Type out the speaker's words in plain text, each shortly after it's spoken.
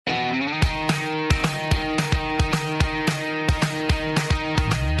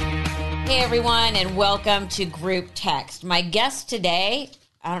Hey everyone, and welcome to Group Text. My guest today,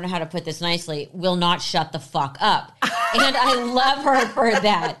 I don't know how to put this nicely, will not shut the fuck up. And I love her for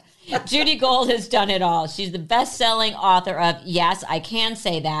that. Judy Gold has done it all. She's the best-selling author of Yes, I Can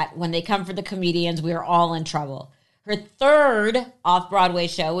Say That. When they come for the comedians, we are all in trouble. Her third off-Broadway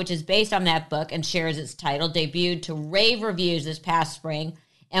show, which is based on that book and shares its title, debuted to rave reviews this past spring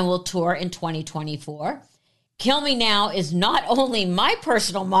and will tour in 2024. Kill Me Now is not only my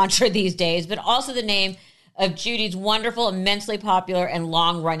personal mantra these days, but also the name of Judy's wonderful, immensely popular, and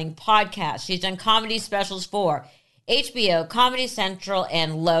long-running podcast. She's done comedy specials for HBO, Comedy Central,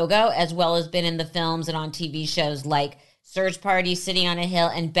 and Logo, as well as been in the films and on TV shows like Search Party, Sitting on a Hill,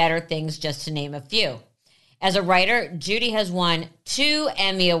 and Better Things, just to name a few. As a writer, Judy has won 2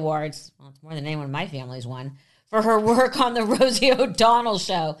 Emmy Awards. Well, it's more than anyone in my family's won, for her work on The Rosie O'Donnell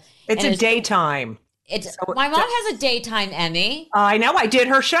Show. It's a daytime. My mom has a daytime Emmy. I know. I did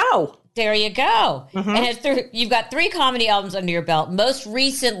her show. There you go. Mm-hmm. And you've got 3 comedy albums under your belt. Most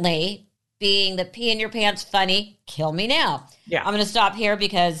recently being the Pee in Your Pants funny Kill Me Now. Yeah. I'm going to stop here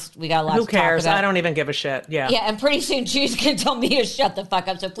because we got a lot to talk about. Who cares? I don't even give a shit. Yeah. Yeah, and pretty soon Judy's going to tell me to shut the fuck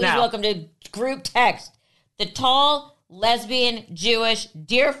up. So please welcome to Group Text, the tall, lesbian, Jewish,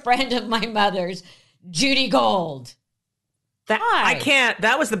 dear friend of my mother's, Judy Gold. I can't.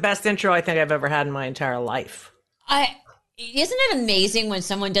 That was the best intro I think I've ever had in my entire life. Isn't it amazing when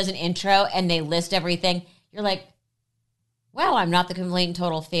someone does an intro and they list everything? You're like, wow, I'm not the complete and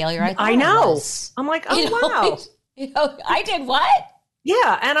total failure I know. I'm like, wow. I did what?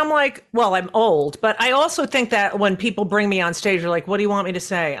 Yeah. And I'm like, well, I'm old, but I also think that when people bring me on stage, they're like, what do you want me to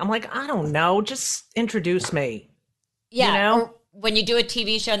say? I'm like, I don't know. Just introduce me. Yeah. You know? Or when you do a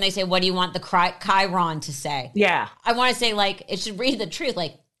TV show and they say, what do you want the Chiron to say? Yeah. I want to say, like, it should read the truth,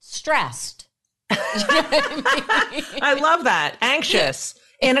 like, stressed. You know what I mean? I love that. Anxious.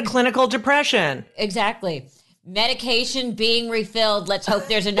 In a clinical depression. Exactly. Medication being refilled. Let's hope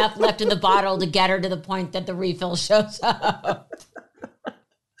there's enough left in the bottle to get her to the point that the refill shows up.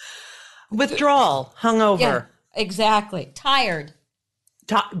 Withdrawal. Hungover. Yeah, exactly. Tired.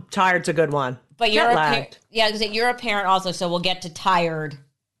 Tired's a good one. But you're you're a parent also, so we'll get to tired.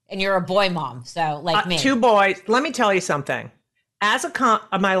 And you're a boy mom, so like me. 2 boys. Let me tell you something. As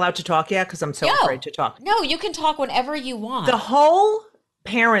am I allowed to talk yet? Because I'm so afraid to talk. No, you can talk whenever you want. The whole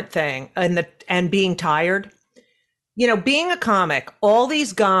parent thing and being tired, you know, being a comic, all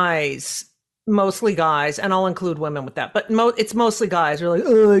these guys, mostly guys, and I'll include women with that, but it's mostly guys are like,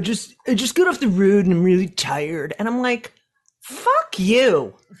 oh, I just got off the road and I'm really tired. And I'm like, fuck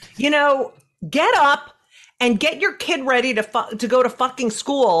you. You know, get up and get your kid ready to go to fucking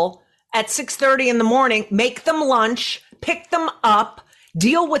school at 6:30 in the morning, make them lunch, pick them up,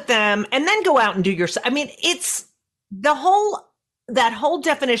 deal with them, and then go out and do your, I mean, it's that whole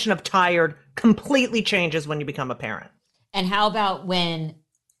definition of tired completely changes when you become a parent. And how about when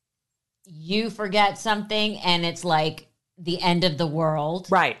you forget something and it's like the end of the world?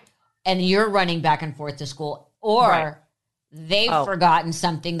 Right. And you're running back and forth to school, or they've forgotten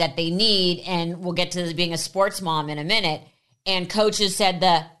something that they need, and we'll get to being a sports mom in a minute, and coaches said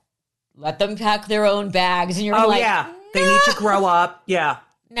let them pack their own bags, and you're like, yeah, they need to grow up. Yeah.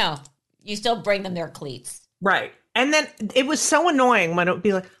 No, you still bring them their cleats. Right. And then it was so annoying when it would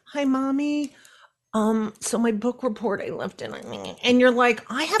be like, hi, mommy. So my book report, I left it. And you're like,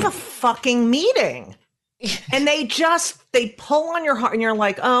 I have a fucking meeting. And they pull on your heart and you're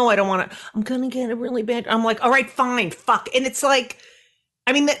like, oh, I don't want to, I'm going to get it really bad. I'm like, all right, fine, fuck. And it's like,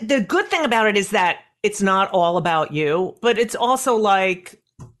 I mean, the good thing about it is that it's not all about you, but it's also like,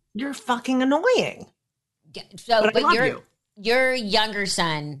 you're fucking annoying. Yeah, so, but your younger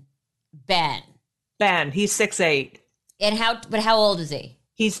son, Ben, he's 6'8". And how old is he?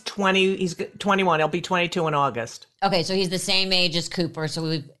 He's 20. He's 21. He'll be 22 in August. Okay, so he's the same age as Cooper.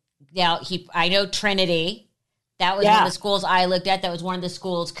 So I know Trinity. That was one of the schools I looked at. That was one of the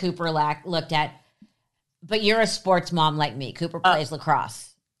schools Cooper looked at. But you're a sports mom like me. Cooper plays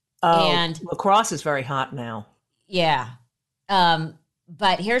lacrosse. And lacrosse is very hot now. Yeah.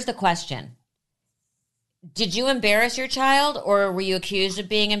 But here's the question. Did you embarrass your child, or were you accused of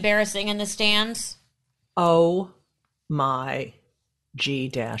being embarrassing in the stands? Oh my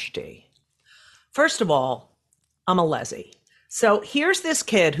G-D. First of all, I'm a lessee. So here's this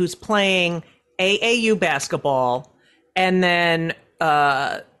kid who's playing AAU basketball, and then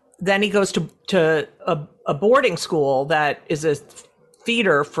he goes to a boarding school that is a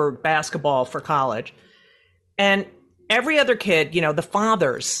feeder for basketball for college. And every other kid, you know, the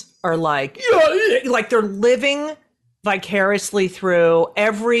fathers are like they're living vicariously through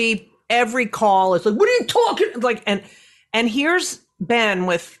every call. It's like, what are you talking? Like, and here's Ben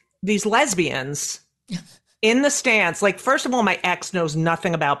with these lesbians in the stands. Like, first of all, my ex knows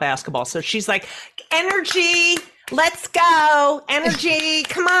nothing about basketball. So she's like, energy, let's go. Energy,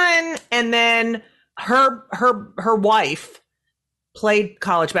 come on. And then her wife played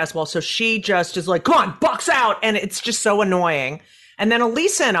college basketball. So she just is like, come on, Bucks out. And it's just so annoying. And then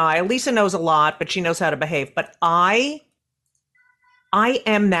Elisa knows a lot, but she knows how to behave. But I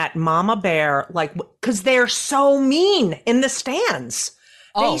am that mama bear, like, because they're so mean in the stands.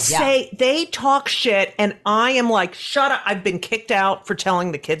 They talk shit, and I am like, shut up. I've been kicked out for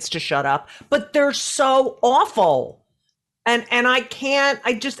telling the kids to shut up, but they're so awful. And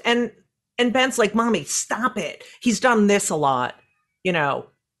Ben's like, Mommy, stop it. He's done this a lot,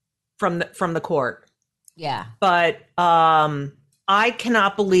 from the court. Yeah. But I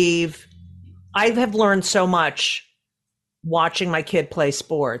cannot believe I have learned so much watching my kid play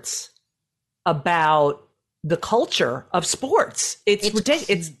sports about the culture of sports. It's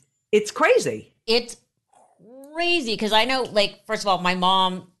ridiculous. It's crazy. It's crazy because I know, like, first of all, my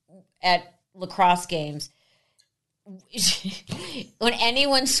mom at lacrosse games, when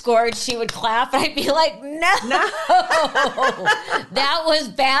anyone scored, she would clap, and I'd be like, no. That was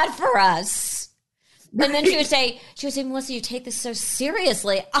bad for us. Right. And then she would say, Melissa, you take this so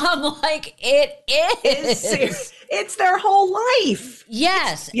seriously. I'm like, it is. It's their whole life.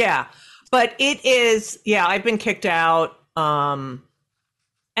 Yes. Yeah. But it is, I've been kicked out, and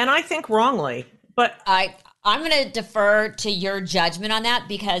I think wrongly. But I'm going to defer to your judgment on that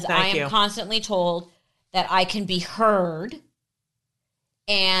because I am constantly told that I can be heard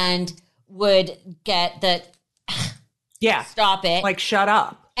and would get the stop it. Like, shut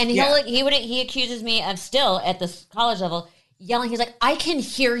up. And he accuses me of still at this college level yelling. He's like, I can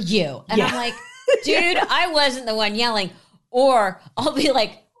hear you. And I'm like, dude, I wasn't the one yelling. Or I'll be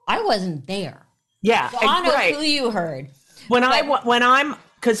like, I wasn't there. Yeah. So I don't know who you heard.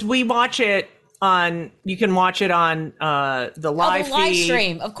 Because we watch it you can watch it on the live feed.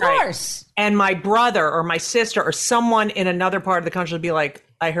 Stream, of course. Right. And my brother or my sister or someone in another part of the country will be like,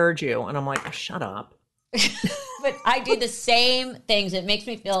 I heard you. And I'm like, oh, shut up. But I do the same things. It makes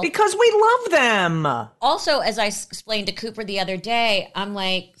me feel... Because we love them. Also, as I explained to Cooper the other day, I'm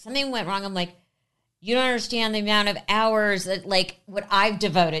like, something went wrong. I'm like, you don't understand the amount of hours that, like, what I've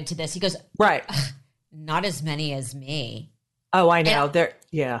devoted to this. He goes, right. Not as many as me. Oh, I know.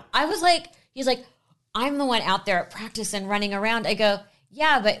 I was like, he's like, I'm the one out there at practice and running around. I go,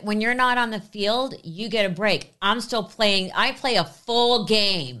 yeah, but when you're not on the field, you get a break. I'm still playing. I play a full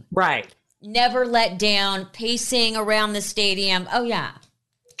game. Right. Never let down, pacing around the stadium. Oh, yeah.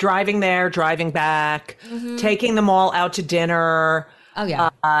 Driving there, driving back, taking them all out to dinner. Oh, yeah.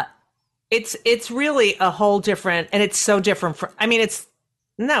 It's really a whole different, and it's so different from, it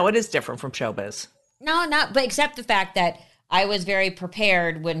is different from showbiz. No, but except the fact that I was very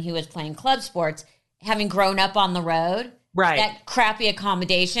prepared when he was playing club sports, having grown up on the road. Right. That crappy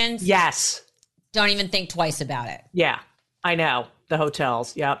accommodations. Yes. Don't even think twice about it. Yeah, I know. The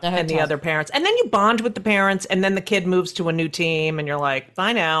hotels, and the other parents. And then you bond with the parents, and then the kid moves to a new team, and you're like,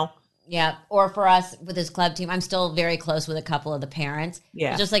 bye now. Yeah, or for us with this club team, I'm still very close with a couple of the parents.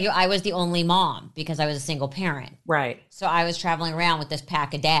 Yeah. Just like you, I was the only mom because I was a single parent. Right. So I was traveling around with this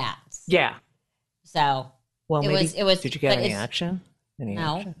pack of dads. Yeah. So it was. Did you get any action?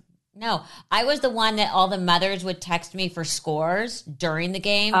 No. I was the one that all the mothers would text me for scores during the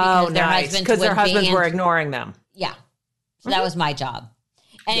game because their husbands were ignoring them. Yeah. So that was my job.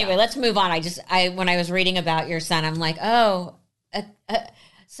 Anyway, let's move on. When I was reading about your son, I'm like,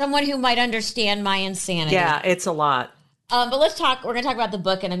 someone who might understand my insanity. Yeah, it's a lot. But we're going to talk about the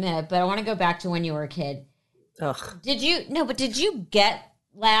book in a minute, but I want to go back to when you were a kid. Ugh. Did you get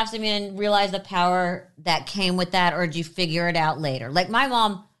laughs? And realize the power that came with that, or did you figure it out later? Like, my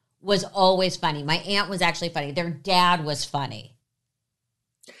mom was always funny. My aunt was actually funny. Their dad was funny.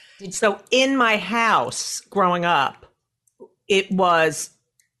 So in my house growing up, it was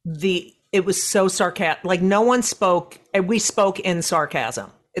so sarcastic. Like, no one spoke, and we spoke in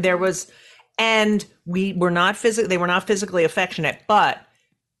sarcasm. They were not physically affectionate, but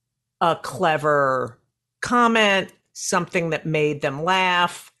a clever comment, something that made them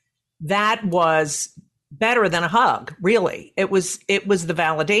laugh, that was better than a hug, really. It was the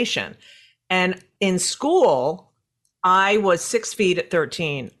validation. And in school, I was 6 feet at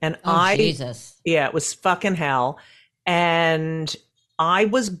 13, and Jesus. Yeah, it was fucking hell. And I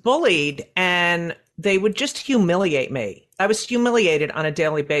was bullied, and they would just humiliate me. I was humiliated on a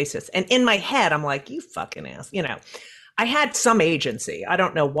daily basis. And in my head, I'm like, you fucking ass. I had some agency. I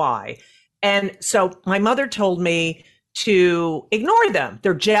don't know why. And so my mother told me to ignore them.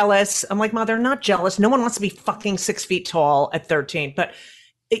 They're jealous. I'm like, Mom, they're not jealous. No one wants to be fucking 6 feet tall at 13. But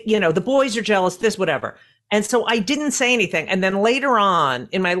the boys are jealous, this, whatever. And so I didn't say anything. And then later on,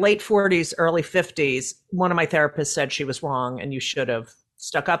 in my late 40s, early 50s, one of my therapists said she was wrong and you should have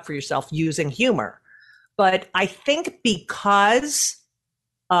stuck up for yourself using humor. But I think because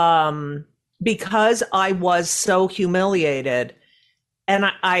I was so humiliated,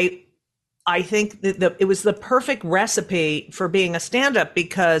 and I think that it was the perfect recipe for being a stand-up,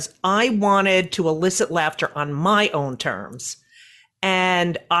 because I wanted to elicit laughter on my own terms.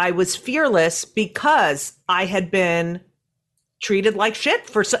 And I was fearless because I had been treated like shit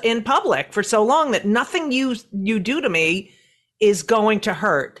in public for so long that nothing you do to me is going to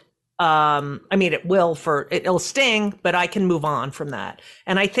hurt. I mean, it'll sting, but I can move on from that.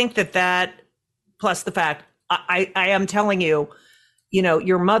 And I think that plus the fact I am telling you,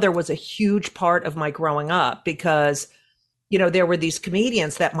 your mother was a huge part of my growing up, because, there were these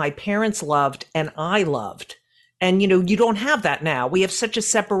comedians that my parents loved and I loved. And, you don't have that now. We have such a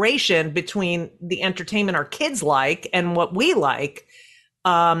separation between the entertainment our kids like and what we like.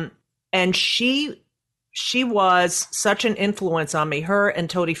 And she was such an influence on me, her and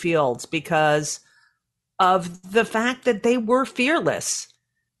Toady Fields, because of the fact that they were fearless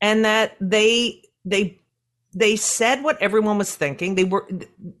and that they said what everyone was thinking. They were,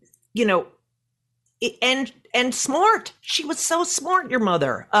 and smart. She was so smart, your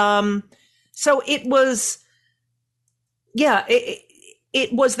mother. So it was,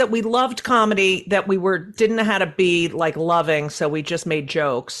 it was that we loved comedy, that we didn't know how to be like loving. So we just made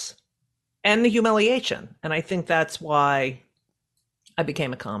jokes, and the humiliation. And I think that's why I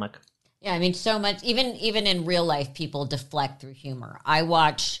became a comic. Yeah. I mean, so much, even in real life, people deflect through humor. I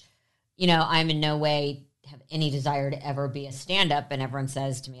watch, I'm in no way have any desire to ever be a stand-up. And everyone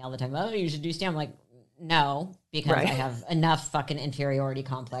says to me all the time, oh, you should do stand-up. I'm like, no, because I have enough fucking inferiority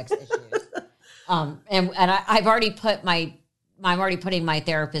complex issues. And I've already I'm already putting my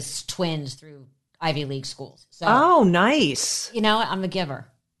therapist's twins through Ivy League schools. So, oh, nice. I'm a giver.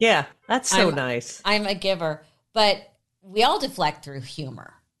 Yeah, that's so nice. I'm a giver, but we all deflect through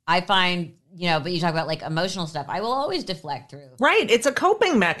humor. I find, but you talk about like emotional stuff. I will always deflect through. Right. It's a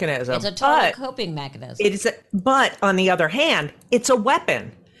coping mechanism. It's a total coping mechanism. But on the other hand, it's a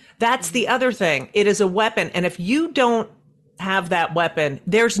weapon. That's the other thing. It is a weapon. And if you don't have that weapon,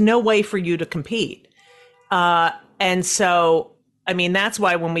 there's no way for you to compete. And so, I mean, that's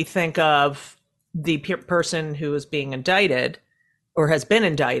why when we think of the person who is being indicted or has been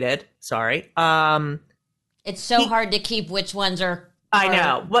indicted, it's so hard to keep which ones are I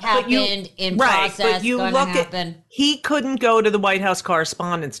know. Happened in process. But you look at, he couldn't go to the White House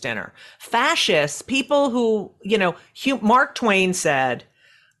Correspondents' Dinner. Fascists, people who, Mark Twain said,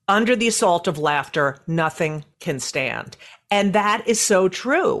 under the assault of laughter, nothing can stand. And that is so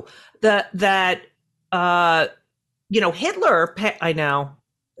true. Hitler, I know,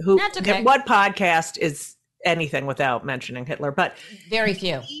 what podcast is anything without mentioning Hitler, but very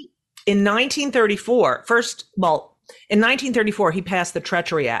few. In 1934, in 1934, he passed the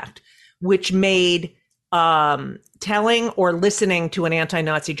Treachery Act, which made telling or listening to an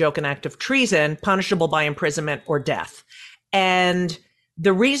anti-Nazi joke an act of treason, punishable by imprisonment or death. And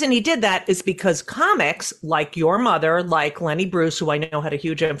the reason he did that is because comics like your mother, like Lenny Bruce, who I know had a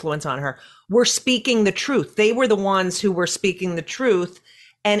huge influence on her, were speaking the truth. They were the ones who were speaking the truth,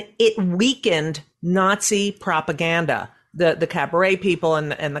 and it weakened Nazi propaganda. The cabaret people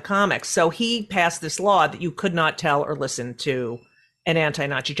and the comics. So he passed this law that you could not tell or listen to an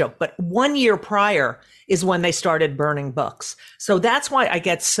anti-Nazi joke. But 1 year prior is when they started burning books. So that's why I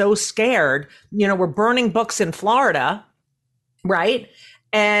get so scared. We're burning books in Florida, right?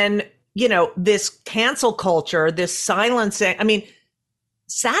 And, this cancel culture, this silencing,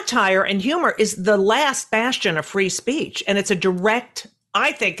 satire and humor is the last bastion of free speech. And it's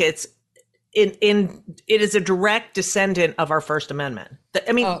it is a direct descendant of our First Amendment.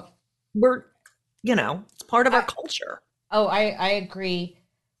 We're, it's part of our culture. Oh, I agree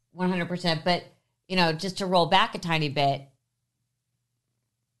 100%. But, just to roll back a tiny bit,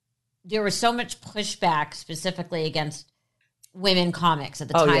 there was so much pushback specifically against women comics at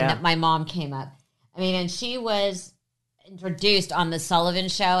the time that my mom came up. And she was introduced on the Sullivan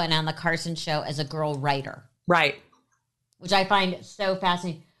Show and on the Carson Show as a girl writer. Right. Which I find so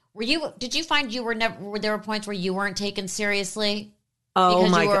fascinating. Did you find were there points where you weren't taken seriously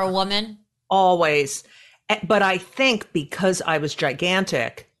because you were a woman? Always. But I think because I was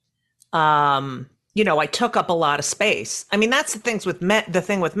gigantic, I took up a lot of space. That's the thing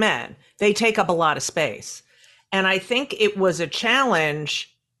with men, they take up a lot of space. And I think it was a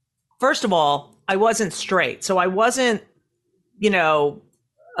challenge. First of all, I wasn't straight. So I wasn't,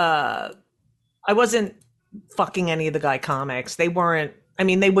 I wasn't fucking any of the guy comics. They weren't I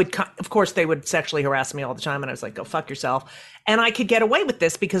mean, of course, they would sexually harass me all the time. And I was like, go fuck yourself. And I could get away with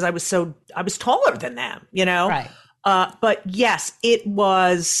this because I was taller than them, you know? Right. But yes, it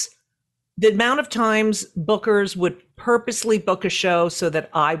was the amount of times bookers would purposely book a show so that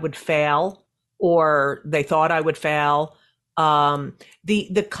I would fail or they thought I would fail.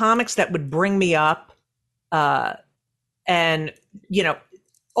 The comics that would bring me up, and, you know,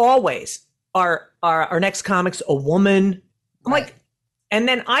 always our next comic's a woman. I'm Right. like, and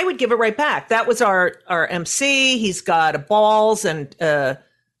then I would give it right back. That was our MC. He's got a balls and a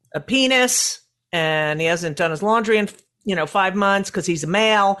penis, and he hasn't done his laundry in 5 months because he's a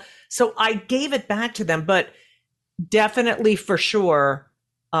male. So I gave it back to them, but definitely for sure,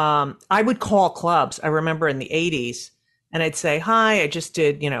 I would call clubs. I remember in the 80s, and I'd say, "Hi, I just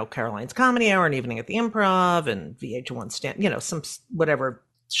did Caroline's Comedy Hour, an evening at the Improv, and VH1 stand, some whatever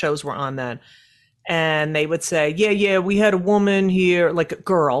shows were on then." And they would say, yeah, we had a woman here, like a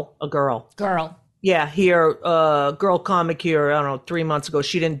girl. Yeah, here, girl comic here, I don't know, 3 months ago.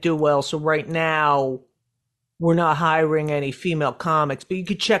 She didn't do well. So right now, we're not hiring any female comics, but you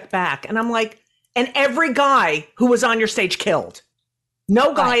could check back. And I'm like, and every guy who was on your stage killed.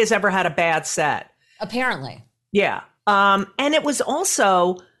 No guy has ever had a bad set. Apparently. Yeah. And it was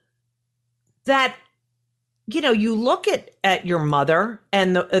also that, you look at your mother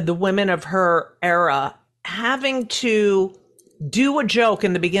and the women of her era having to do a joke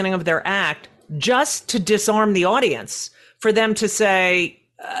in the beginning of their act just to disarm the audience, for them to say,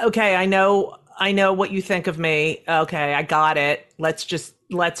 okay, I know what you think of me. Okay, I got it. Let's just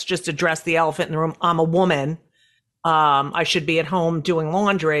address the elephant in the room. I'm a woman. I should be at home doing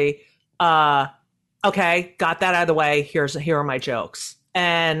laundry. Okay, got that out of the way. Here are my jokes.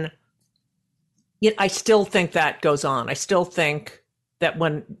 And I still think that goes on. I still think that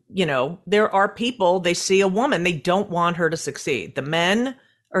when, there are people, they see a woman, they don't want her to succeed. The men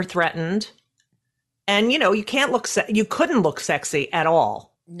are threatened. And, you couldn't look sexy at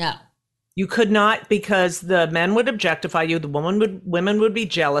all. No. You could not, because the men would objectify you. The women would be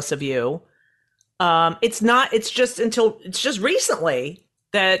jealous of you. It's just recently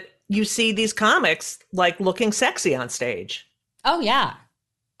that you see these comics like looking sexy on stage. Oh, yeah.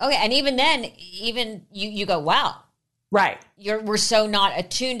 Okay. And even then, you go, wow. Right. We're so not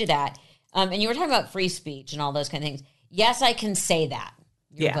attuned to that. And you were talking about free speech and all those kind of things. Yes, I can say that.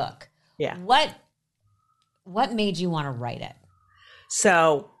 Your book. Yeah. What made you want to write it?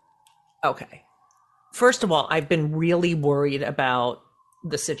 So, okay. First of all, I've been really worried about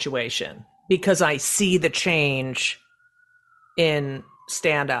the situation because I see the change in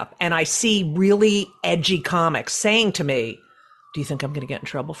stand-up, and I see really edgy comics saying to me, do you think I'm going to get in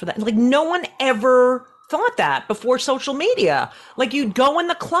trouble for that? Like, no one ever thought that before social media. Like, you'd go in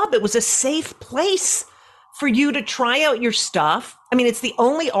the club. It was a safe place for you to try out your stuff. I mean, it's the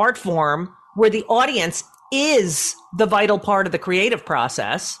only art form where the audience is the vital part of the creative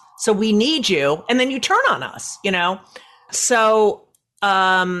process. So we need you. And then you turn on us, So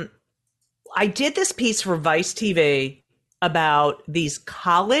I did this piece for Vice TV about these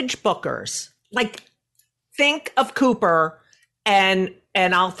college bookers. Like, think of Cooper and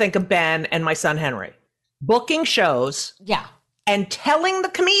I'll think of Ben and my son Henry booking shows. Yeah. And telling the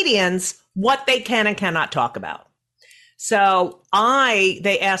comedians what they can and cannot talk about. So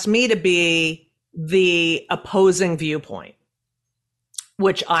they asked me to be the opposing viewpoint,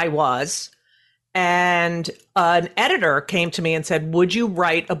 which I was. And an editor came to me and said, would you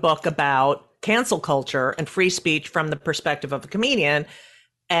write a book about cancel culture and free speech from the perspective of a comedian?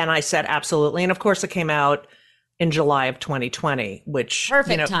 And I said, absolutely. And of course, it came out in July of 2020, which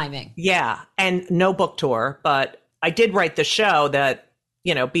perfect timing. Yeah. And no book tour, but I did write the show that,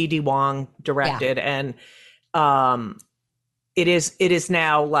 B.D. Wong directed. Yeah. And it is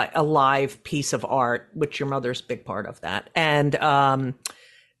now like a live piece of art, which your mother's a big part of that. And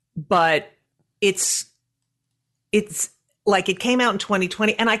but it's like it came out in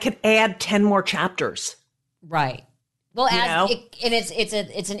 2020 and I could add 10 more chapters. Right. Well,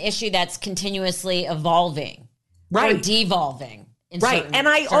 it's an issue that's continuously evolving. Right. Or devolving. Right. And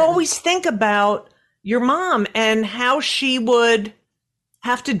I always think about your mom and how she would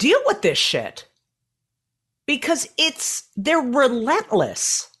have to deal with this shit. Because they're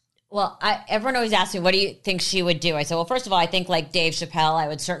relentless. Well, everyone always asks me, what do you think she would do? I said, well, first of all, I think like Dave Chappelle, I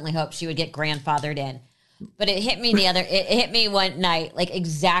would certainly hope she would get grandfathered in. But it hit me it hit me one night, like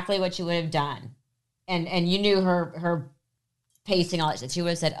exactly what she would have done. And you knew her pacing, all that shit. She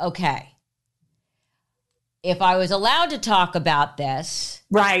would have said, okay, if I was allowed to talk about this.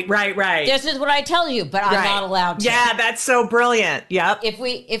 Right. This is what I tell you, but I'm not allowed to. Yeah, that's so brilliant. Yep.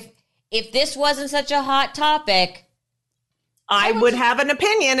 If this wasn't such a hot topic, I would have an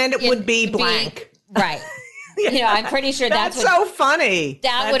opinion and it would be blank. Right. I'm pretty sure that's so funny.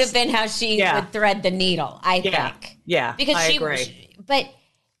 That would have been how she would thread the needle, I think. Yeah, because I agree. But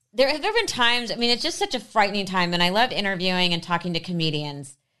there have been times, I mean, it's just such a frightening time, and I love interviewing and talking to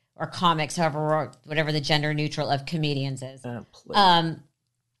comedians or comics, whatever the gender neutral of comedians is.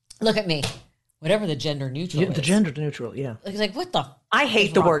 Look at me. Whatever the gender neutral is. The gender neutral, yeah. It's like, what the? I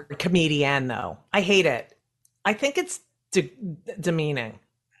hate the word comedian, though. I hate it. I think it's demeaning.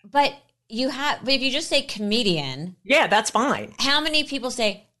 But if you just say comedian. Yeah, that's fine. How many people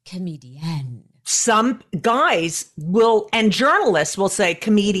say comedian? Some guys and journalists will say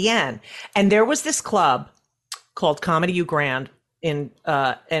comedian. And there was this club called Comedy U Grand and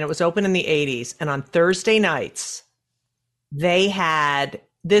it was open in the 80s. And on Thursday nights, they had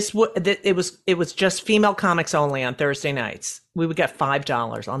it was just female comics only on Thursday nights. We would get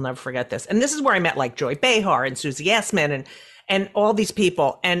 $5. I'll never forget this. And this is where I met like Joy Behar and Susie Essman and all these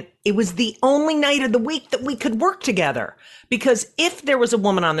people. And it was the only night of the week that we could work together, because if there was a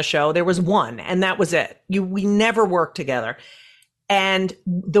woman on the show, there was one, and that was it. We never worked together. And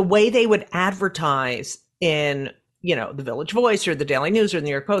the way they would advertise in, the Village Voice or the Daily News or the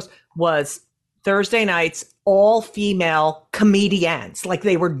New York Post was Thursday nights, all female comedians, like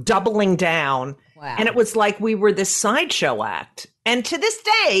they were doubling down. Wow. And it was like we were this sideshow act. And to this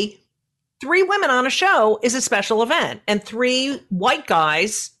day, 3 women on a show is a special event, and 3 white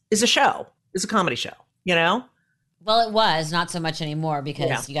guys is a comedy show, Well, it was not so much anymore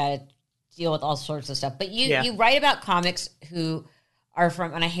because you got to deal with all sorts of stuff. But you write about comics who are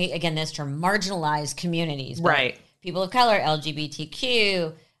from, and I hate, again, this term, marginalized communities. Right. People of color,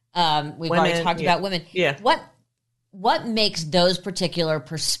 LGBTQ. We've already talked about women. Yeah. What makes those particular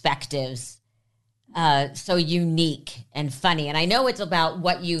perspectives so unique and funny? And I know it's about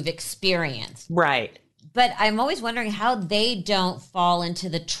what you've experienced. Right. But I'm always wondering how they don't fall into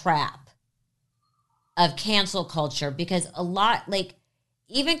the trap of cancel culture, because a lot, like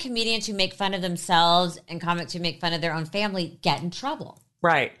even comedians who make fun of themselves and comics who make fun of their own family get in trouble.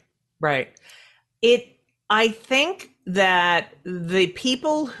 Right. I think that the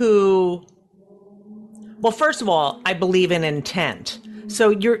people first of all, I believe in intent.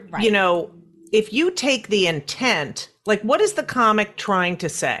 So if you take the intent, like what is the comic trying to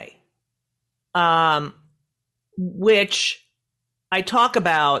say? Which I talk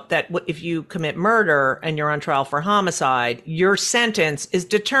about that if you commit murder and you're on trial for homicide, your sentence is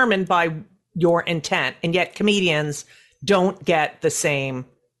determined by your intent. And yet comedians don't get the same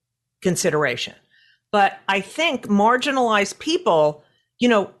consideration. But I think marginalized people,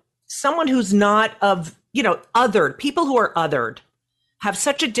 someone who's not othered, people who are othered have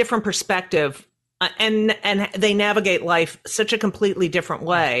such a different perspective and they navigate life such a completely different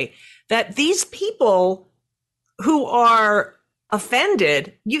way that these people who are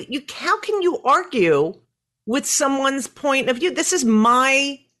offended, how can you argue with someone's point of view? This is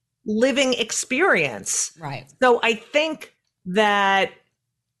my living experience. Right. So I think that,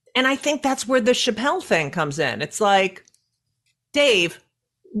 and I think that's where the Chappelle thing comes in. It's like, Dave,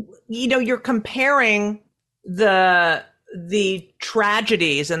 you're comparing the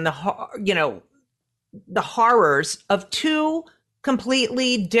tragedies and the horrors of 2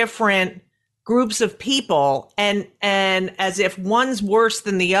 completely different groups of people, and as if one's worse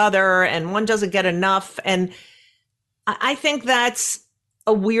than the other and one doesn't get enough. And I think that's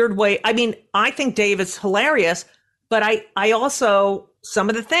a weird way. I mean, I think Dave is hilarious, but I also, some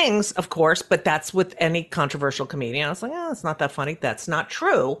of the things, of course, but that's with any controversial comedian. I was like, it's not that funny. That's not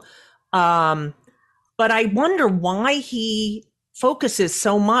true. But I wonder why he focuses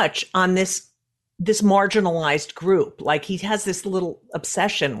so much on this marginalized group. Like he has this little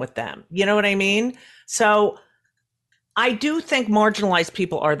obsession with them. You know what I mean? So I do think marginalized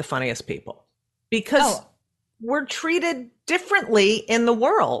people are the funniest people because we're treated differently in the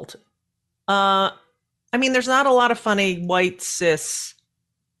world. I mean, there's not a lot of funny white, cis,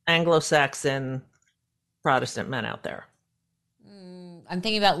 Anglo-Saxon Protestant men out there. I'm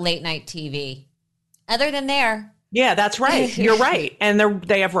thinking about late night TV. Other than there. Yeah, that's right. You're right. And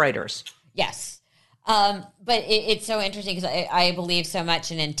they have writers. Yes. But it's so interesting because I believe so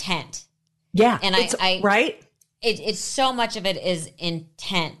much in intent. Yeah. And right. It's so much of it is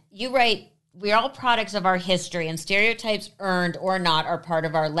intent. You write, we're all products of our history, and stereotypes, earned or not, are part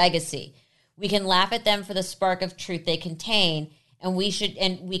of our legacy. We can laugh at them for the spark of truth they contain, and we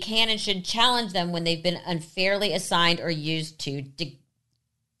can and should challenge them when they've been unfairly assigned or used to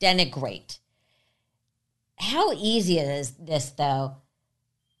denigrate. How easy is this, though,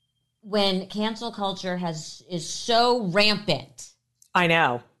 when cancel culture is so rampant? I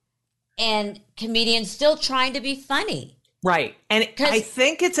know. And comedians still trying to be funny. Right. And I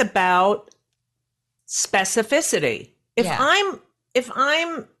think it's about specificity. If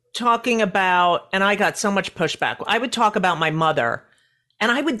I'm talking about, and I got so much pushback, I would talk about my mother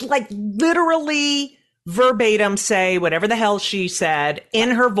and I would like literally verbatim say whatever the hell she said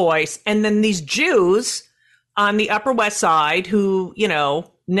in her voice. And then these Jews on the Upper West Side who, you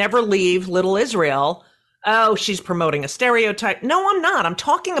know, never leave Little Israel. Oh, she's promoting a stereotype. No, I'm not. I'm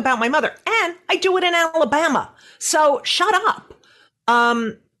talking about my mother, and I do it in Alabama. So shut up.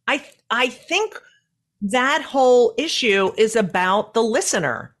 I think that whole issue is about the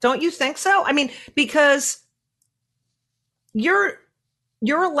listener. Don't you think so? I mean, because you're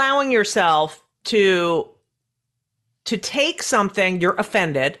allowing yourself to take something, you're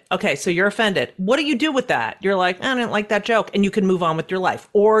offended. Okay, so you're offended. What do you do with that? You're like, I didn't like that joke. And you can move on with your life.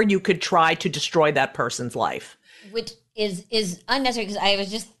 Or you could try to destroy that person's life. Which is unnecessary, because I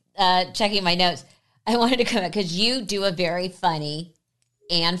was just checking my notes. I wanted to come back because you do a very funny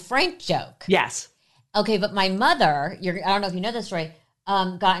Anne Frank joke. Yes. Okay, but my mother, I don't know if you know this story,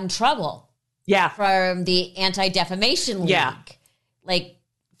 got in trouble. Yeah. From the Anti-Defamation League. Yeah. Like,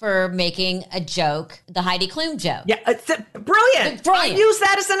 for making a joke, the Heidi Klum joke. Yeah, brilliant. I use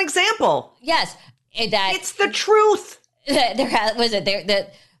that as an example. Yes. It's the truth.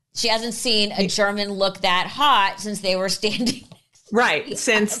 She hasn't seen a German look that hot since they were standing. Right.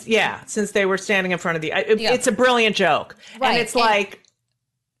 Since they were standing in front of it's a brilliant joke. Right. And it's like,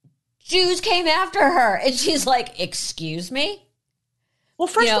 Jews came after her. And she's like, excuse me? Well,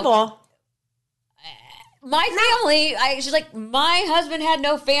 first of all, my family, she's like, my husband had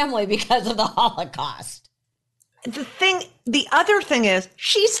no family because of the Holocaust. The other thing is,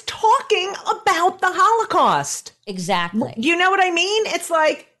 she's talking about the Holocaust. Exactly. You know what I mean? It's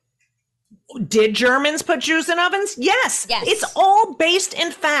like, did Germans put Jews in ovens? Yes. It's all based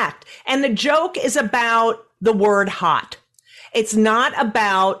in fact. And the joke is about the word hot. It's not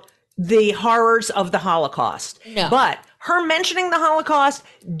about the horrors of the Holocaust. No. But her mentioning the Holocaust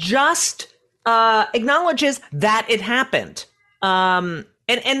just acknowledges that it happened. And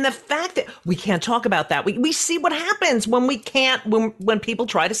the fact that we can't talk about that, we see what happens when we can't, when people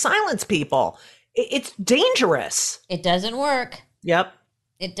try to silence people. It's dangerous. It doesn't work. Yep.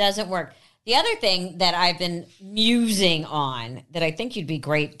 It doesn't work. The other thing that I've been musing on that I think you'd be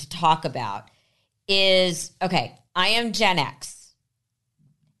great to talk about is, okay, I am Gen X.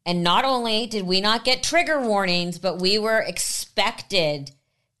 And not only did we not get trigger warnings, but we were expected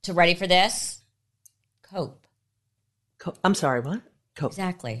to, ready for this? Cope. I'm sorry, what? Cope.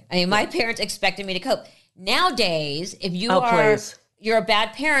 Exactly. I mean, my parents expected me to cope. Nowadays, if you you're a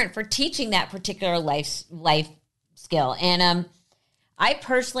bad parent for teaching that particular life skill. And I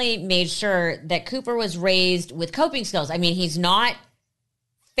personally made sure that Cooper was raised with coping skills. I mean, he's not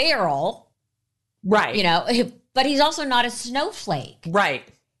feral. Right. You know, but he's also not a snowflake. Right.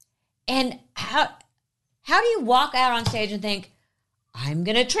 And how do you walk out on stage and think, I'm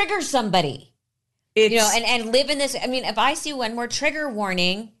going to trigger somebody? And live in this. I mean, if I see one more trigger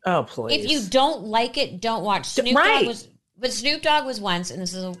warning. Oh, please. If you don't like it, don't watch. Snoop Dogg was once, and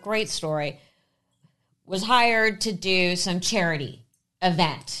this is a great story, was hired to do some charity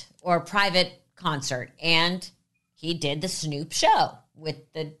event or private concert. And he did the Snoop show with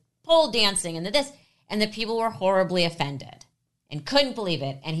the pole dancing and this. And the people were horribly offended and couldn't believe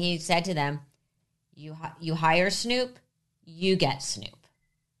it. And he said to them, you hire Snoop, you get Snoop.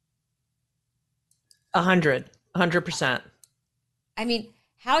 100%. I mean,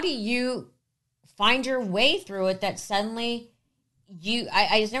 how do you find your way through it that suddenly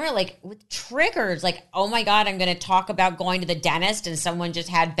I just never, like, with triggers, like, oh my God, I'm going to talk about going to the dentist and someone just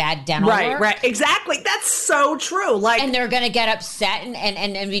had bad dental work. Right. Exactly. That's so true. Like, and they're going to get upset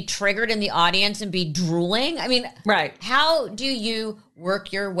and be triggered in the audience and be drooling. I mean, right. How do you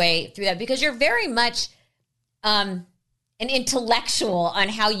work your way through that? Because you're very much an intellectual on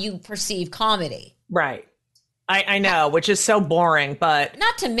how you perceive comedy. Right. I know, which is so boring, but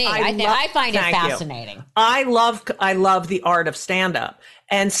not to me. I find it fascinating. You. I love the art of stand-up.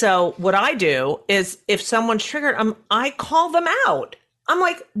 And so what I do is if someone's triggered, I call them out. I'm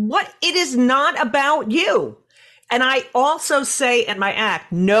like, what? It is not about you. And I also say in my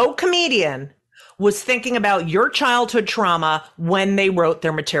act, no comedian was thinking about your childhood trauma when they wrote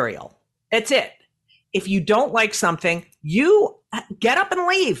their material. That's it. If you don't like something, you get up and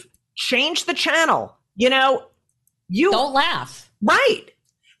leave. Change the channel. You know, you don't laugh. Right.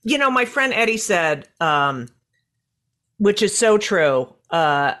 You know, my friend Eddie said, which is so true.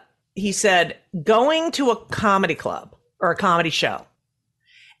 He said, going to a comedy club or a comedy show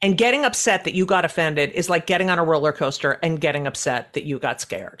and getting upset that you got offended is like getting on a roller coaster and getting upset that you got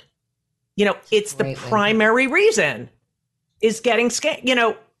scared. You know, it's the primary reason is getting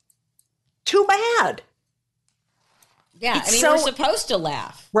scammed. Too bad. Yeah, we're supposed to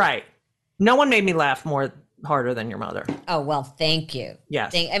laugh. Right. No one made me laugh more harder than your mother. Oh, well, thank you.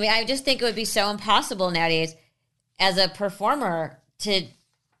 Yes. I just think it would be so impossible nowadays as a performer to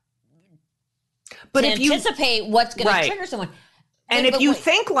anticipate what's going to trigger someone. And if you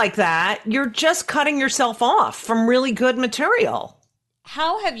think like that, you're just cutting yourself off from really good material.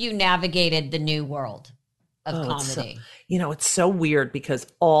 How have you navigated the new world of comedy? It's so weird because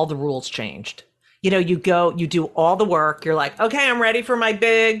all the rules changed. You do all the work. You're like, okay, I'm ready for my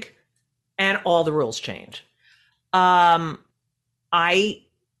big, and all the rules change. I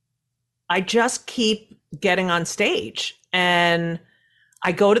just keep getting on stage, and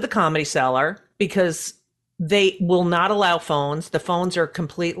I go to the Comedy Cellar because they will not allow phones. The phones are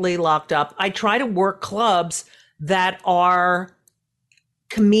completely locked up. I try to work clubs that are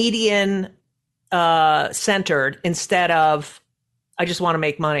comedian centered instead of, I just want to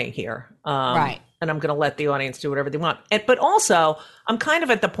make money here. Right. And I'm going to let the audience do whatever they want. But also, I'm kind of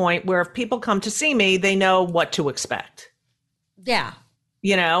at the point where if people come to see me, they know what to expect. Yeah.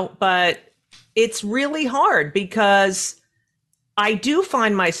 But it's really hard because I do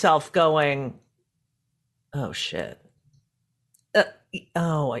find myself going, oh, shit.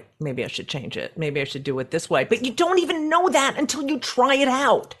 Maybe I should change it. Maybe I should do it this way. But you don't even know that until you try it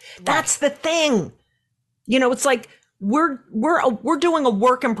out. Right. That's the thing. It's like we're doing a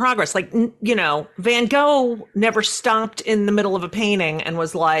work in progress. Like, Van Gogh never stopped in the middle of a painting and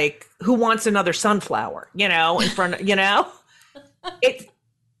was like, who wants another sunflower, in front of, it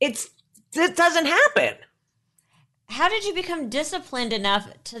doesn't happen. How did you become disciplined enough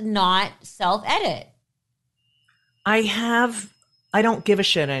to not self-edit? I don't give a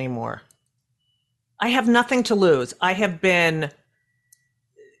shit anymore. I have nothing to lose. I have been,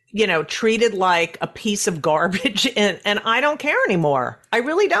 treated like a piece of garbage and I don't care anymore. I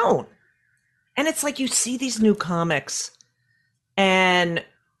really don't. And it's like you see these new comics and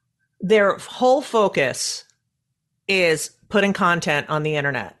their whole focus is putting content on the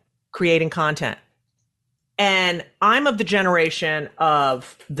internet, creating content. And I'm of the generation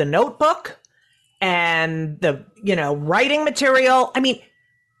of The Notebook and the, writing material.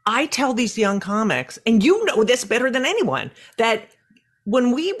 I tell these young comics, and you know this better than anyone, that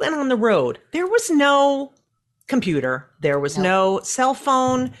when we went on the road, there was no computer, there was no cell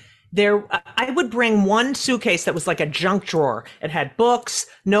phone. I would bring one suitcase that was like a junk drawer. It had books,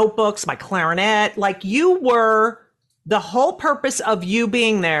 notebooks, my clarinet. Like the whole purpose of you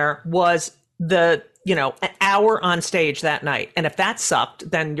being there was an hour on stage that night. And if that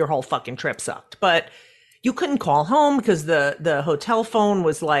sucked, then your whole fucking trip sucked. But you couldn't call home because the hotel phone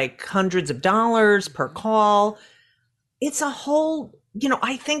was like hundreds of dollars per call. It's a whole,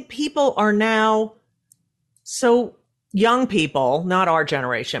 I think people are now so young people, not our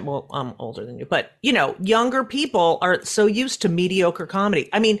generation. Well, I'm older than you, but younger people are so used to mediocre comedy.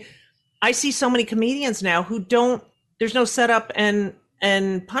 I see so many comedians now who there's no setup and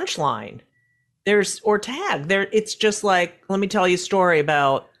punchline. Or tag there. It's just like, let me tell you a story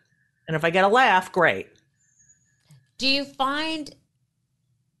about, and if I get a laugh, great. Do you find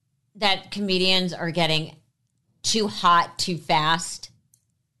that comedians are getting too hot too fast?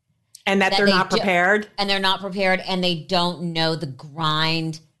 And that they're not prepared? And they're not prepared and they don't know the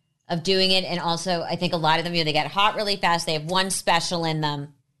grind of doing it. And also, I think a lot of them, they get hot really fast. They have one special in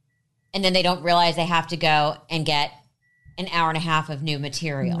them and then they don't realize they have to go and get an hour and a half of new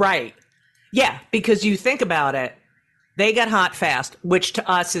material. Right. Yeah, because you think about it, they get hot fast, which to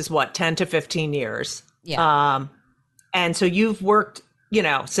us is 10 to 15 years. Yeah. And so you've worked,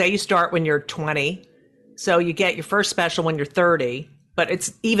 say you start when you're 20. So you get your first special when you're 30, but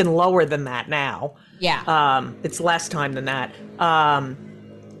it's even lower than that now. Yeah. It's less time than that. And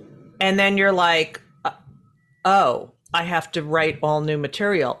then you're like, I have to write all new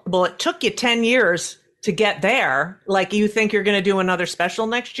material. Well, it took you 10 years to get there. Like, you think you're going to do another special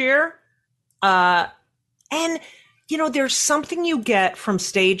next year? And there's something you get from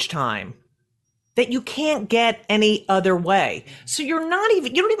stage time that you can't get any other way. So you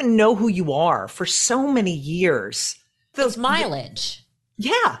don't even know who you are for so many years. It's mileage.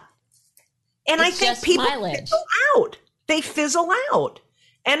 Yeah. And I think people fizzle out. They fizzle out.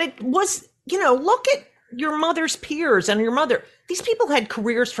 And it was, look at your mother's peers and your mother. These people had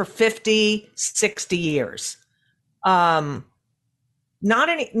careers for 50, 60 years. Not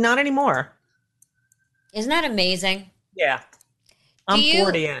anymore. Isn't that amazing? Yeah. I'm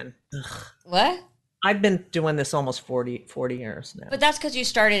 40 in. Ugh. What? I've been doing this almost 40 years now. But that's because you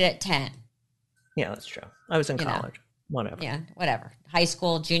started at 10. Yeah, that's true. I was in college. whatever. Yeah, whatever. High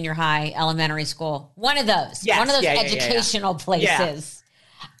school, junior high, elementary school. One of those. Yes, One of those yeah, educational places.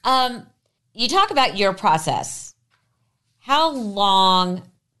 You talk about your process. How long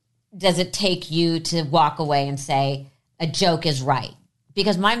does it take you to walk away and say a joke is right?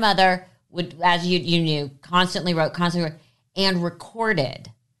 Because my mother would, as you knew, constantly wrote, and recorded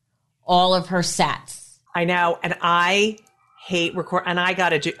all of her sets. I know, and I hate record. And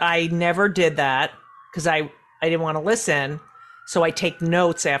I never did that because I didn't want to listen. So I take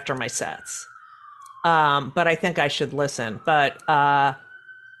notes after my sets. But I think I should listen. But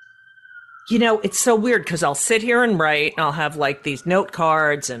it's so weird because I'll sit here and write, and I'll have like these note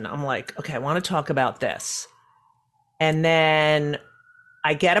cards, and I'm like, okay, I want to talk about this. And then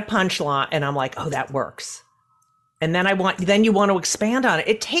I get a punchline, and I'm like, oh, that works. And then you want to expand on it.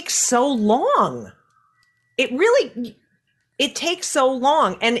 It takes so long. It takes so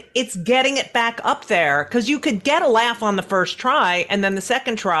long, and it's getting it back up there because you could get a laugh on the first try, and then the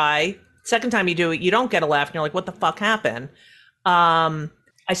second time you do it, you don't get a laugh, and you're like, what the fuck happened? I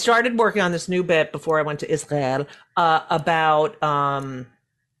started working on this new bit before I went to Israel about, that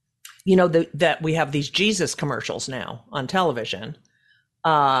we have these Jesus commercials now on television.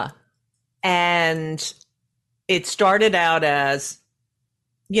 And it started out as,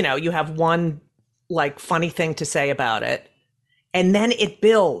 you have one like funny thing to say about it. And then it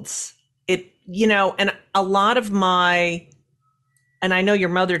builds and a lot of and I know your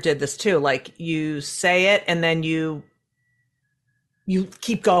mother did this too, like you say it and then you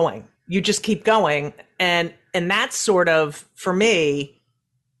keep going. You just keep going. And that's sort of, for me,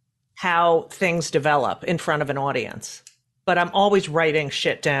 how things develop in front of an audience. But I'm always writing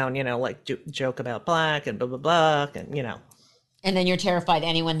shit down, like joke about black and blah, blah, blah. And, And then you're terrified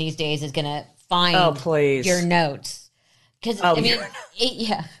anyone these days is going to find your notes. Because,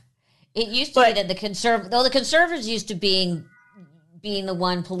 it used to be that the conservatives used to being the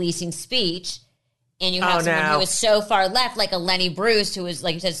one policing speech. And you have someone who is so far left, like a Lenny Bruce, who is,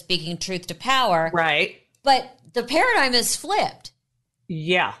 like you said, speaking truth to power. Right. But the paradigm is flipped.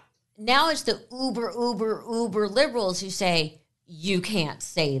 Yeah. Now it's the uber liberals who say, you can't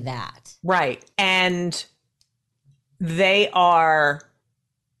say that. Right. And they are,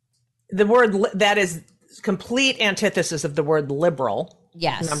 the word, that is complete antithesis of the word liberal.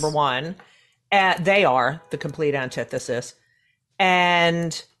 Yes. Number one. They are the complete antithesis.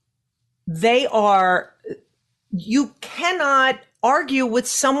 And you cannot argue with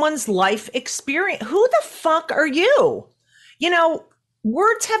someone's life experience. Who the fuck are you?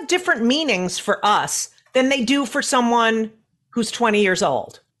 Words have different meanings for us than they do for someone who's 20 years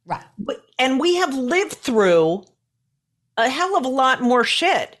old. Right. And we have lived through a hell of a lot more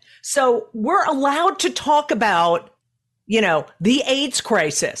shit. So we're allowed to talk about, the AIDS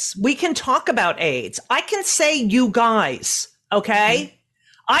crisis. We can talk about AIDS. I can say you guys, okay? Mm-hmm.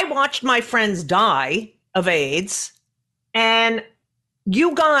 I watched my friends die of AIDS, and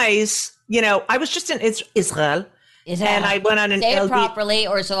you guys, I was just in Israel. And I went on an say it properly,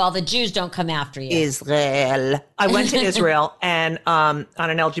 or so all the Jews don't come after you. Israel. I went to Israel and on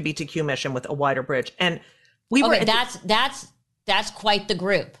an LGBTQ mission with A Wider Bridge, and we were. That's quite the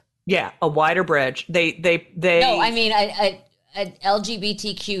group. Yeah, A Wider Bridge. They. No, I mean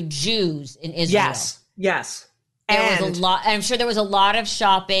LGBTQ Jews in Israel. Yes. There was a lot. I'm sure there was a lot of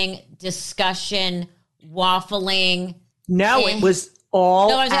shopping, discussion, waffling. No, it was all.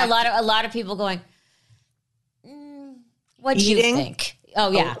 No, a lot of people going. What do you think?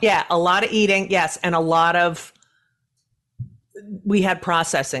 Oh, yeah. Yeah, a lot of eating, yes. And a lot of, we had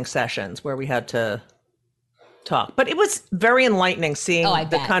processing sessions where we had to talk. But it was very enlightening seeing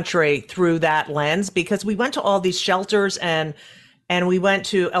the country through that lens, because we went to all these shelters and we went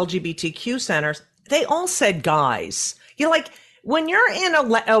to LGBTQ centers. They all said guys. When you're in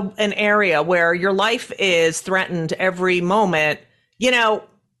an area where your life is threatened every moment,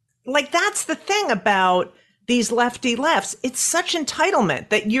 that's the thing about these lefty lefts. It's such entitlement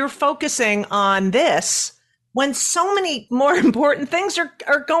that you're focusing on this when so many more important things are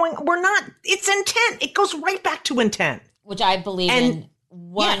going. It's intent. It goes right back to intent. Which I believe in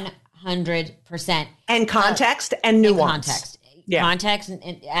 100%. And context and nuance. Context. Yeah. Context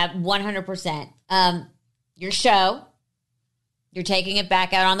and 100%. Your show, you're taking it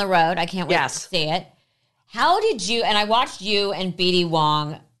back out on the road. I can't wait to see it. How did you, and I watched you and BD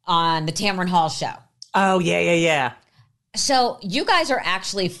Wong on the Tamron Hall show. Oh, yeah. So you guys are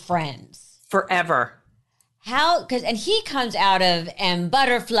actually friends. Forever. And he comes out of M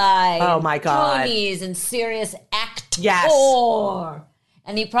Butterfly. Oh, my God. Tony's and Serious Actor. Yes.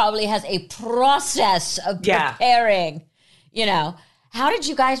 And he probably has a process of preparing, How did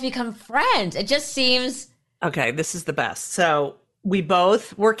you guys become friends? It just seems Okay, this is the best. So we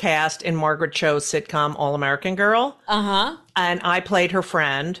both were cast in Margaret Cho's sitcom All American Girl. Uh-huh. And I played her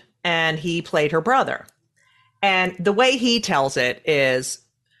friend and he played her brother. And the way he tells it is,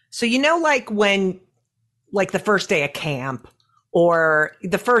 so like when, like the first day of camp or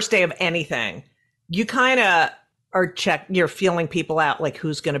the first day of anything, you kind of you're feeling people out, like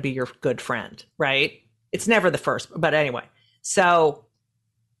who's going to be your good friend, right? It's never the first, but anyway. So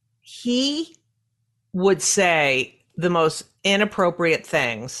he would say the most inappropriate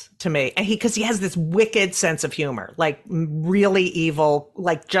things to me, and because he has this wicked sense of humor, like really evil,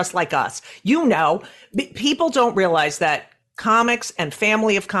 like just like us. People don't realize that comics and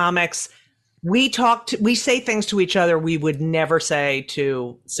family of comics, we say things to each other we would never say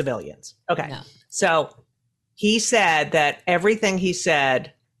to civilians. Okay. No. So he said that everything he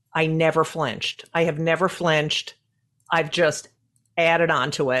said, I never flinched. I have never flinched. I've just added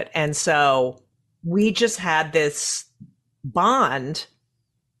on to it. And so we just had this bond.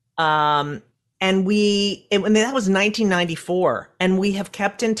 And that was 1994. And we have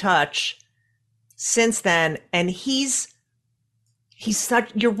kept in touch since then. And you're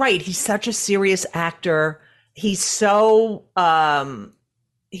right. He's such a serious actor. He's so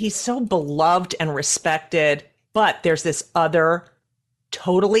beloved and respected, but there's this other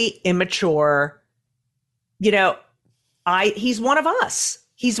totally immature, he's one of us.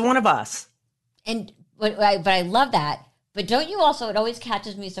 He's one of us. And, but I love that. But don't you also, it always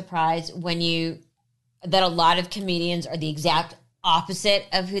catches me surprised that a lot of comedians are the exact opposite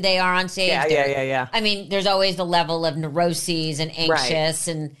of who they are on stage. Yeah. I mean, there's always the level of neuroses and anxious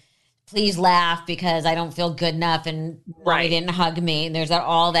and please laugh because I don't feel good enough and mommy didn't hug me. And there's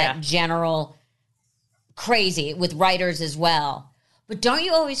all that general crazy with writers as well. But don't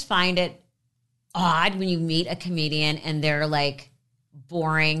you always find it odd when you meet a comedian and they're like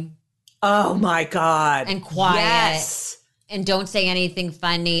boring? Oh my God. And quiet. Yes. And don't say anything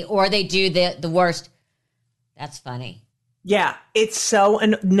funny, or they do the worst. That's funny. Yeah. It's so,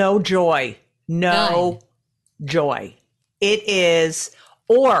 no joy. No joy. It is,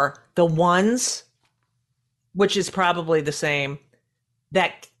 or the ones, which is probably the same,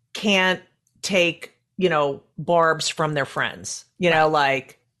 that can't take, barbs from their friends,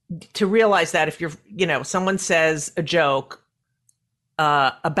 like to realize that if you're, someone says a joke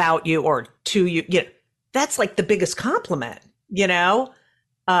about you or to you, that's like the biggest compliment,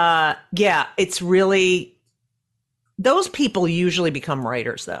 it's really, those people usually become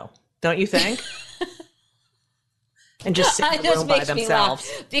writers though. Don't you think? And just sit in the room by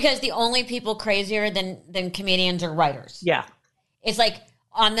themselves. Because the only people crazier than comedians are writers. Yeah. It's like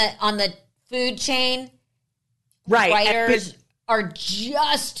on the food chain, right? Writers are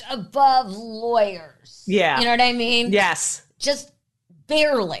just above lawyers. Yeah. You know what I mean? Yes. Just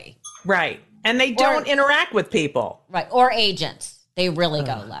barely. Right. And they don't interact with people. Right. Or agents. They really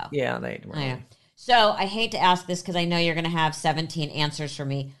go low. Yeah, they really. Yeah. So I hate to ask this because I know you're going to have 17 answers for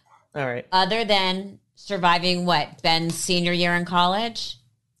me. All right. Other than surviving Ben's senior year in college?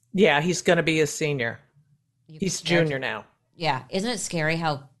 Yeah, he's going to be a senior. He's junior now. Yeah. Isn't it scary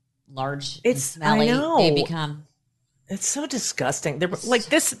how large and smelly they become? It's so disgusting. They're like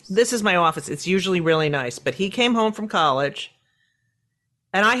this is my office. It's usually really nice, but he came home from college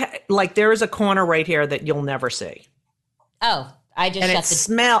and there is a corner right here that you'll never see. Oh, I just shut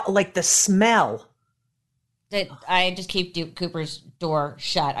the smell. That I just keep Cooper's door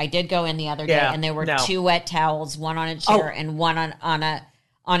shut. I did go in the other day, and there were 2 wet towels, one on a chair and one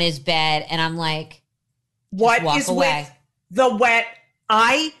on his bed, and I'm like, "What is away. With the wet?"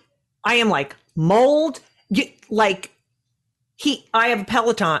 I am like mold. I have a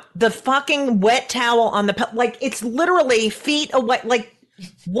Peloton. The fucking wet towel on the it's literally feet away. Like,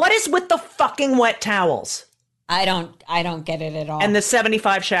 what is with the fucking wet towels? I don't get it at all. And the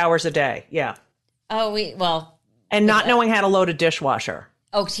 75 showers a day. Yeah. Oh, and not knowing how to load a dishwasher.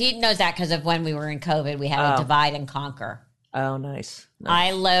 Oh, he knows that because of when we were in COVID, we had to divide and conquer. Oh, nice.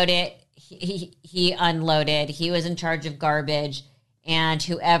 I loaded. He unloaded. He was in charge of garbage, and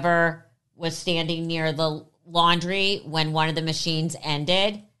whoever was standing near the laundry when one of the machines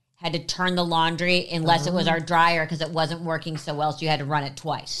ended had to turn the laundry unless it was our dryer because it wasn't working so well, so you had to run it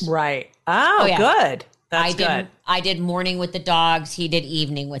twice. Right. Oh yeah. Good. That's good. I did morning with the dogs. He did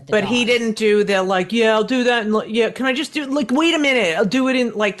evening with the dogs. But he didn't do the I'll do that. And can I just do wait a minute. I'll do it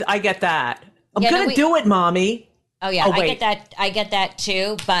in I get that. I'm going to do it, mommy. Oh yeah. I get that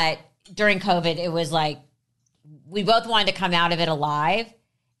too. But during COVID, it was we both wanted to come out of it alive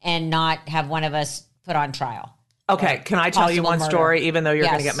and not have one of us put on trial. Okay. Can I tell you one story, even though you're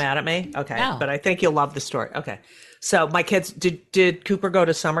going to get mad at me? Okay. No. But I think you'll love the story. Okay. So my kids, did Cooper go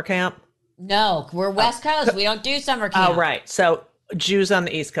to summer camp? No, we're West Coast. We don't do summer camp. Oh, right. So Jews on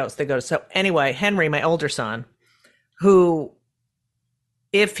the East Coast, they go to. So anyway, Henry, my older son, who,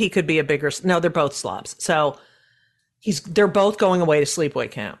 if he could be a bigger, no, they're both Slavs. So they're both going away to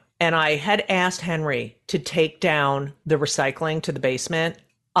sleepaway camp. And I had asked Henry to take down the recycling to the basement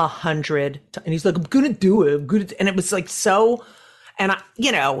 100 times. And he's like, I'm going to do it. And it was like so, and I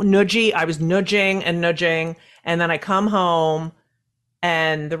was nudging and nudging. And then I come home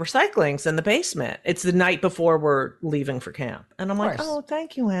and the recycling's in the basement. It's the night before we're leaving for camp. And I'm like, oh,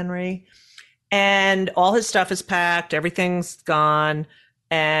 thank you, Henry. And all his stuff is packed. Everything's gone.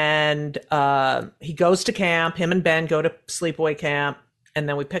 And he goes to camp. Him and Ben go to sleepaway camp. And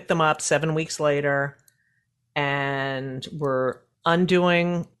then we pick them up 7 weeks later. And we're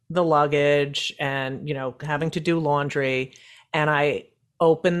undoing the luggage and, having to do laundry. And I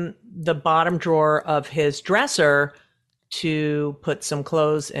open the bottom drawer of his dresser to put some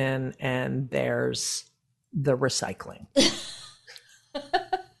clothes in, and there's the recycling.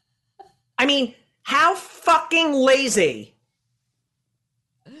 I mean, how fucking lazy.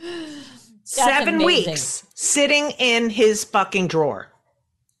 That's 7 amazing. weeks sitting in his fucking drawer.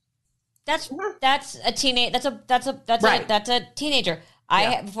 That's a teenage. That's Right. that's a teenager.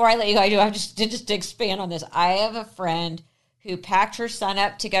 Before I let you go, I have just to expand on this. I have a friend who packed her son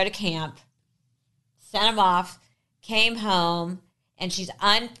up to go to camp, sent him off, came home, and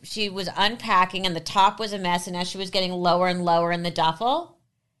she was unpacking, and the top was a mess. And as she was getting lower and lower in the duffel,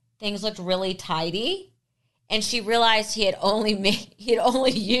 things looked really tidy, and she realized he had only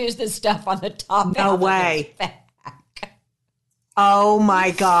used the stuff on the top. No way. Oh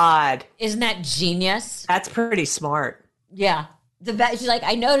my God. Isn't that genius? That's pretty smart. Yeah. She's like,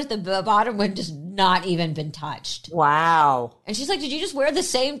 I noticed the bottom one just not even been touched. Wow. And she's like, did you just wear the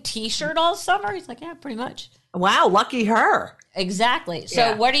same T-shirt all summer? He's like, yeah, pretty much. Wow, lucky her. Exactly. So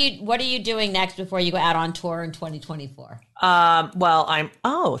Yeah. what are you doing next before you go out on tour in 2024?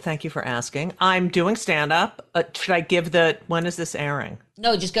 Well, thank you for asking. I'm doing stand-up. Should I give when is this airing?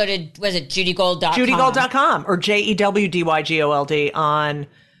 No, just go to, was it judygold.com? judygold.com or JEWDYGOLD on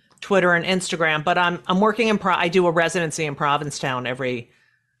Twitter and Instagram. But I'm working I do a residency in Provincetown every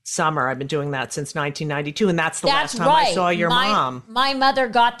summer. I've been doing that since 1992, and that's the last time I saw your mom. My mother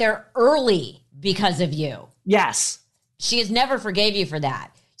got there early because of you. Yes. She has never forgave you for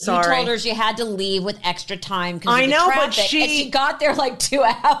that. Sorry. You told her she had to leave with extra time because I of the know, traffic, but she got there like 2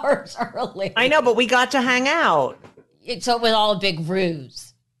 hours early. I know, but we got to hang out. So it was all a big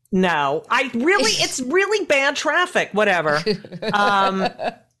ruse. No, it's really bad traffic, whatever.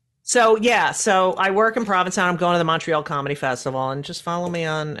 So I work in Provincetown. I'm going to the Montreal Comedy Festival, and just follow me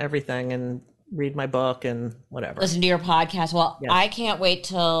on everything and read my book and whatever. Listen to your podcast. Well, Yes. I can't wait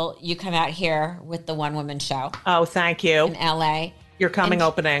till you come out here with the One Woman Show Oh, thank you. in LA. You're coming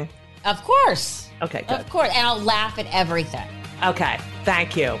opening. Of course. Okay, good. Of course. And I'll laugh at everything. Okay,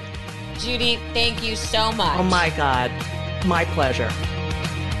 thank you. Judy, thank you so much. Oh my God, my pleasure.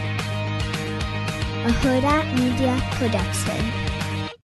 A Huda Media Production.